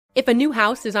If a new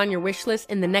house is on your wish list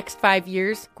in the next 5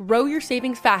 years, grow your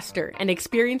savings faster and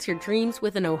experience your dreams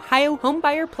with an Ohio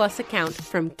Homebuyer Plus account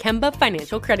from Kemba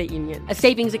Financial Credit Union. A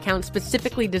savings account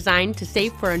specifically designed to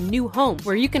save for a new home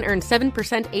where you can earn 7%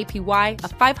 APY,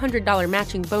 a $500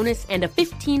 matching bonus, and a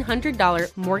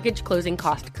 $1,500 mortgage closing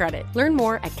cost credit. Learn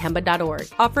more at Kemba.org.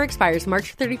 Offer expires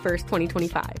March 31st,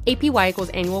 2025. APY equals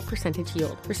annual percentage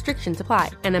yield. Restrictions apply.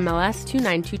 NMLS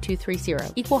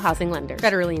 292230. Equal housing lender.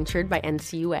 Federally insured by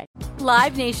NCUA.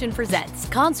 Live Nation presents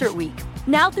Concert Week.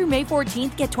 Now through May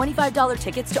 14th, get $25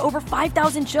 tickets to over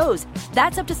 5,000 shows.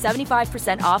 That's up to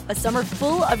 75% off a summer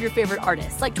full of your favorite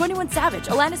artists like 21 Savage,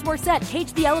 Alanis Morissette,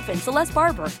 Cage the Elephant, Celeste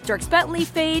Barber, Dierks Bentley,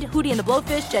 Fade, Hootie and the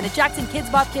Blowfish, Janet Jackson, Kids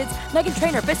Bop Kids, Meghan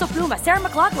Trainor, Bissell Pluma, Sarah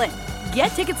McLachlan. Get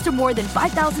tickets to more than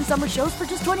 5,000 summer shows for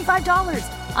just $25.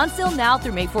 Until now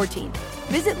through May 14th.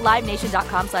 Visit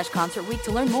LiveNation.com/Concert Week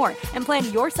to learn more and plan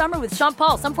your summer with Sean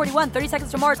Paul, Sum 41, 30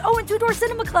 Seconds to Mars, and Two Door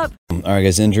Cinema Club. All right,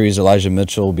 guys, injuries. Elijah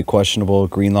Mitchell will be questionable.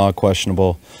 Greenlaw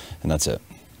questionable, and that's it.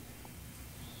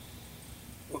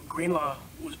 Well, Greenlaw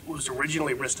was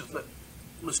originally listed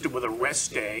with a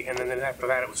rest day, and then after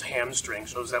that it was hamstring.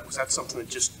 So was that something that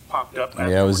just popped up?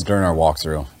 Afterwards? Yeah, it was during our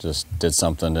walkthrough. Just did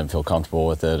something, didn't feel comfortable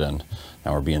with it, and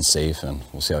now we're being safe, and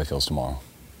we'll see how he feels tomorrow.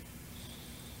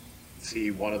 Is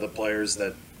he one of the players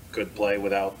that could play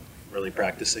without really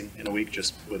practicing in a week,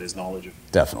 just with his knowledge of?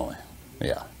 Definitely.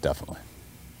 Yeah, definitely.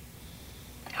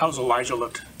 How's Elijah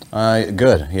looked?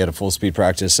 Good. He had a full speed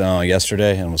practice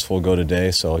yesterday and was full go today,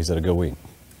 so he's had a good week.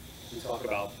 You talk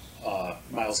about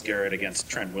Myles Garrett against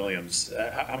Trent Williams.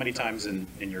 How many times in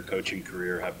your coaching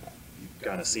career have you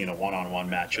kind of seen a one-on-one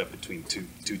matchup between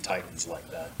two Titans like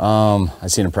that?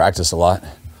 I've seen him practice a lot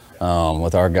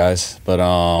with our guys, but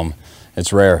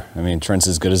it's rare. I mean, Trent's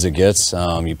as good as it gets.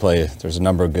 There's a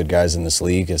number of good guys in this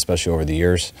league, especially over the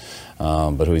years,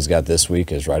 but who he's got this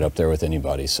week is right up there with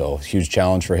anybody. So huge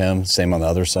challenge for him. Same on the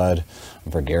other side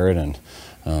for Garrett, and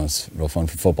it's real fun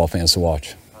for football fans to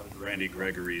watch. How did Randy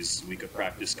Gregory's week of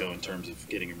practice go in terms of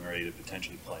getting him ready to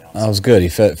potentially play on? It was good. He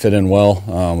fit in well.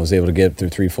 Was able to get through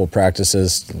 3 full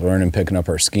practices, learning, picking up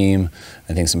our scheme.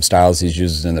 I think some styles he's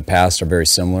used in the past are very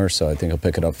similar, so I think he'll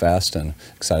pick it up fast, and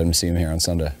excited to see him here on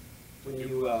Sunday. When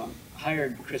you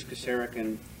hired Chris Kasarik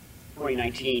in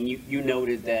 2019, you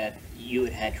noted that you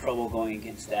had trouble going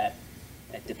against that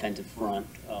defensive front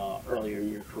earlier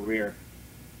in your career.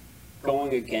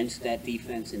 Going against that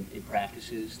defense in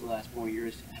practices the last 4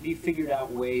 years, have you figured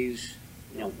out ways,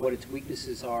 what its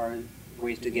weaknesses are,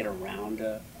 ways to get around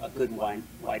a good wide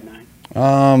nine?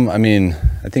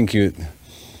 I think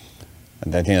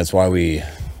that's why we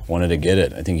wanted to get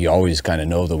it. I think you always kind of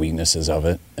know the weaknesses of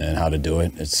it and how to do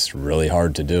it. It's really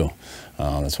hard to do.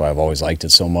 That's why I've always liked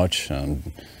it so much.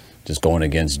 Just going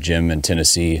against Jim in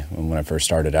Tennessee when I first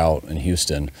started out in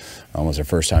Houston was our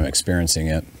first time experiencing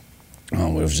it.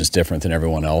 It was just different than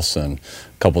everyone else, and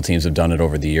a couple teams have done it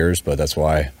over the years, but that's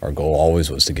why our goal always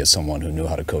was to get someone who knew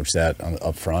how to coach that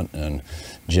up front, and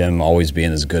Jim always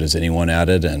being as good as anyone at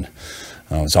it. And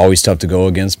it's always tough to go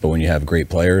against, but when you have great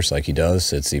players like he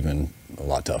does, it's even a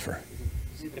lot tougher.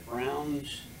 Is it the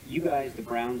Browns, you guys, the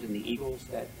Browns and the Eagles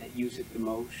that use it the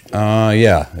most?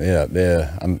 Yeah.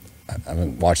 I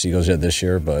haven't watched the Eagles yet this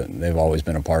year, but they've always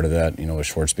been a part of that, with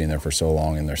Schwartz being there for so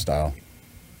long in their style.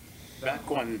 Back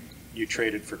when you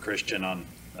traded for Christian on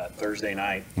that Thursday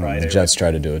night, Friday. The Jets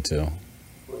tried to do it too.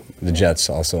 The Jets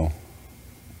also.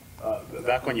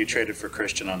 Back when you traded for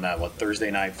Christian on that Thursday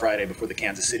night, Friday before the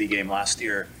Kansas City game last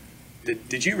year,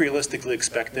 did you realistically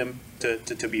expect them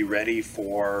to be ready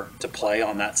to play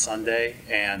on that Sunday?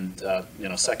 And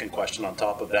second question on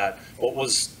top of that,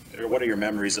 what are your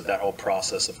memories of that whole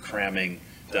process of cramming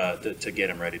to get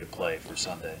him ready to play for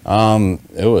Sunday?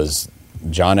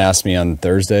 John asked me on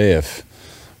Thursday if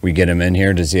we get him in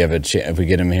here, does he have if we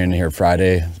get him in here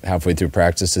Friday, halfway through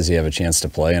practice, does he have a chance to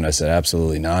play? And I said,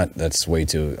 absolutely not. That's way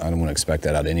too, I don't want to expect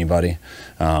that out of anybody.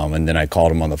 And then I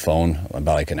called him on the phone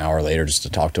about an hour later just to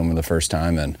talk to him the first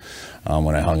time. And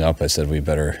when I hung up, I said, we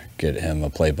better get him a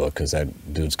playbook because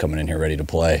that dude's coming in here ready to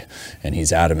play. And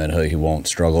he's adamant he won't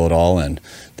struggle at all. And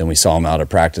then we saw him out at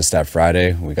practice that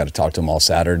Friday. We got to talk to him all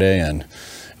Saturday, and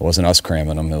it wasn't us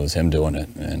cramming him, it was him doing it.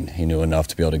 And he knew enough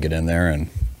to be able to get in there, and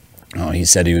he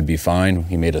said he would be fine.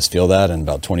 He made us feel that, and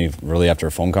about 20 really after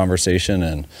a phone conversation,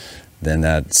 and then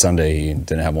that Sunday he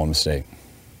didn't have one mistake.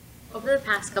 Over the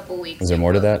past couple weeks, was there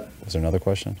more to that? Was there another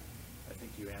question? I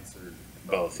think you answered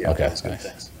both. Yeah. Okay. That was good.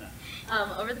 Thanks.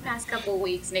 Over the past couple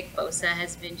weeks, Nick Bosa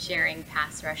has been sharing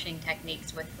pass rushing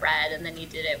techniques with Fred, and then he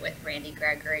did it with Randy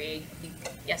Gregory, I think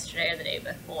yesterday or the day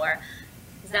before.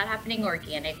 Is that happening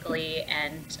organically,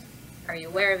 and Are you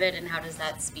aware of it, and how does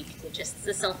that speak to just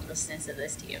the selflessness of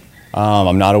this team?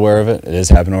 I'm not aware of it. It is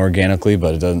happening organically,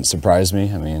 but it doesn't surprise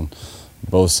me. I mean,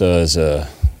 Bosa is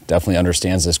definitely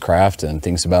understands this craft and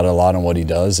thinks about it a lot on what he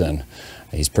does, and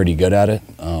he's pretty good at it.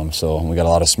 So we got a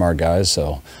lot of smart guys,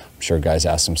 so I'm sure guys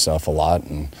ask him stuff a lot,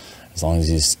 and as long as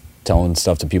he's telling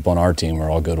stuff to people on our team, we're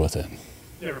all good with it.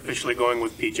 They're officially going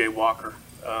with P.J. Walker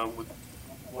with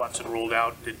Watson ruled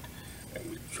out. I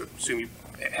assume you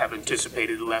have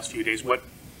anticipated the last few days. What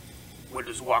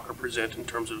does Walker present in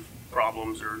terms of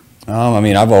problems or? I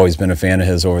mean, I've always been a fan of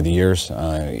his over the years.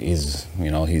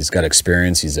 He's got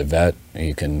experience. He's a vet.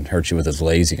 He can hurt you with his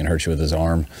legs. He can hurt you with his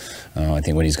arm. I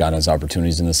think when he's gotten his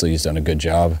opportunities in this league, he's done a good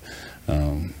job.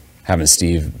 Having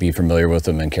Steve be familiar with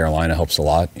him in Carolina helps a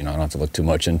lot. I don't have to look too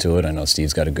much into it. I know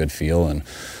Steve's got a good feel and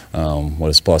what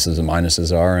his pluses and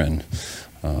minuses are, and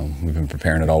we've been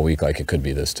preparing it all week like it could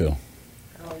be this too.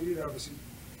 You obviously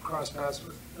crossed paths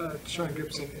with Sean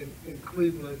Gibson in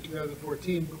Cleveland in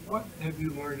 2014, but what have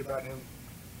you learned about him,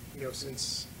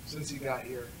 since he got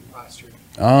here last year?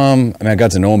 I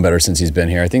got to know him better since he's been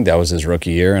here. I think that was his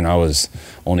rookie year, and I was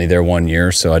only there 1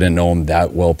 year, so I didn't know him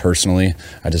that well personally.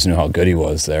 I just knew how good he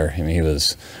was there. I mean, he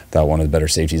was one of the better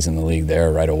safeties in the league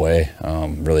there right away.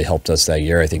 Really helped us that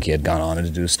year. I think he had gone on to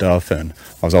do stuff, and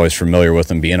I was always familiar with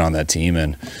him being on that team,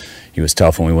 and he was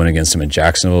tough when we went against him in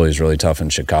Jacksonville. He was really tough in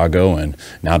Chicago, and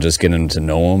now just getting to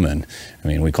know him. And I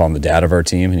mean, we call him the dad of our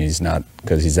team, and he's not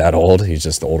because he's that old. He's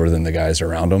just older than the guys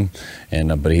around him,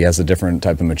 and but he has a different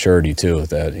type of maturity too.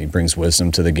 That he brings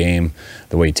wisdom to the game,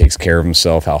 the way he takes care of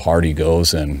himself, how hard he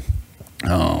goes, and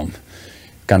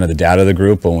kind of the dad of the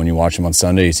group. But when you watch him on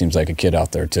Sunday, he seems like a kid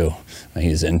out there too.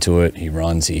 He's into it. He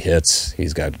runs. He hits.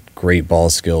 He's got great ball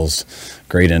skills,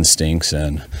 great instincts,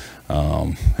 and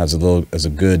has a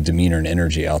good demeanor and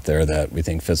energy out there that we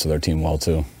think fits with our team well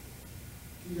too.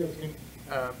 You guys can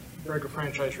break a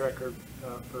franchise record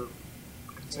for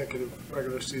consecutive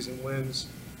regular season wins.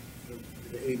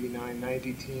 The 89-90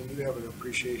 team. Do you have an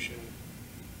appreciation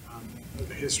of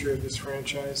the history of this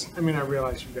franchise? I mean, I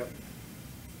realize you've got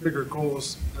bigger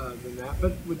goals than that,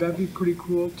 but would that be pretty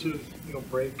cool to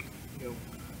break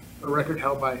a record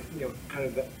held by kind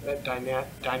of that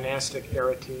dynastic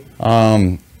era team? I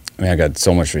mean, I got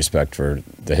so much respect for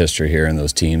the history here and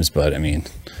those teams, but I mean,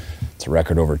 it's a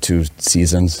record over 2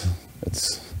 seasons.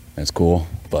 It's cool,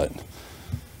 but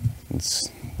it's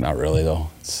not really though.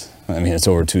 It's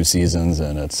over 2 seasons,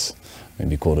 and it'd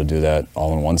be cool to do that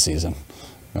all in 1 season.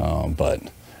 But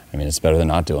I mean, it's better than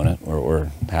not doing it. We're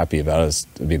happy about it.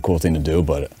 It'd be a cool thing to do,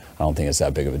 but I don't think it's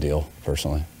that big of a deal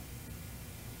personally.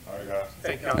 All right, guys.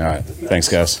 Thank you. All right, thanks,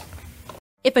 guys.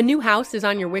 If a new house is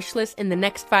on your wish list in the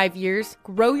next 5 years,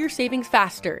 grow your savings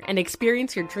faster and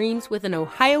experience your dreams with an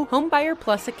Ohio Homebuyer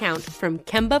Plus account from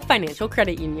Kemba Financial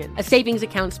Credit Union. A savings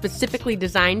account specifically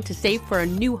designed to save for a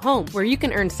new home, where you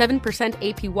can earn 7%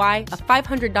 APY,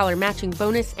 a $500 matching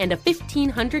bonus, and a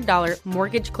 $1,500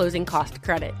 mortgage closing cost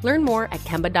credit. Learn more at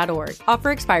Kemba.org. Offer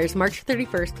expires March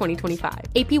 31st, 2025.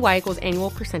 APY equals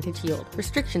annual percentage yield.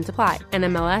 Restrictions apply.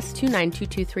 NMLS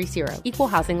 292230. Equal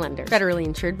housing lender. Federally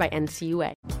insured by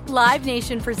NCUA. Live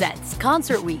Nation presents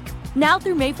Concert Week. Now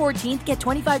through May 14th, get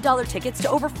 $25 tickets to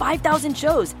over 5,000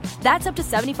 shows. That's up to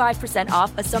 75%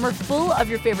 off a summer full of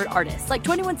your favorite artists like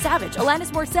 21 Savage,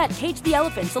 Alanis Morissette, Cage the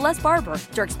Elephant, Celeste Barber,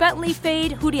 Dierks Bentley,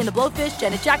 Fade, Hootie and the Blowfish,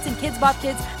 Janet Jackson, Kids Bop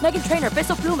Kids, Meghan Trainor,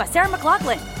 Peso Pluma, Sarah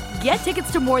McLachlan. Get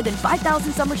tickets to more than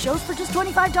 5,000 summer shows for just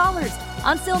 $25.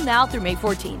 Until now through May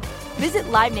 14th. Visit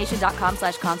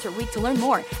livenation.com/concertweek to learn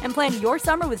more and plan your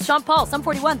summer with Sean Paul, Sum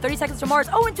 41, 30 Seconds to Mars,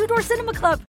 and Two Door Cinema Club.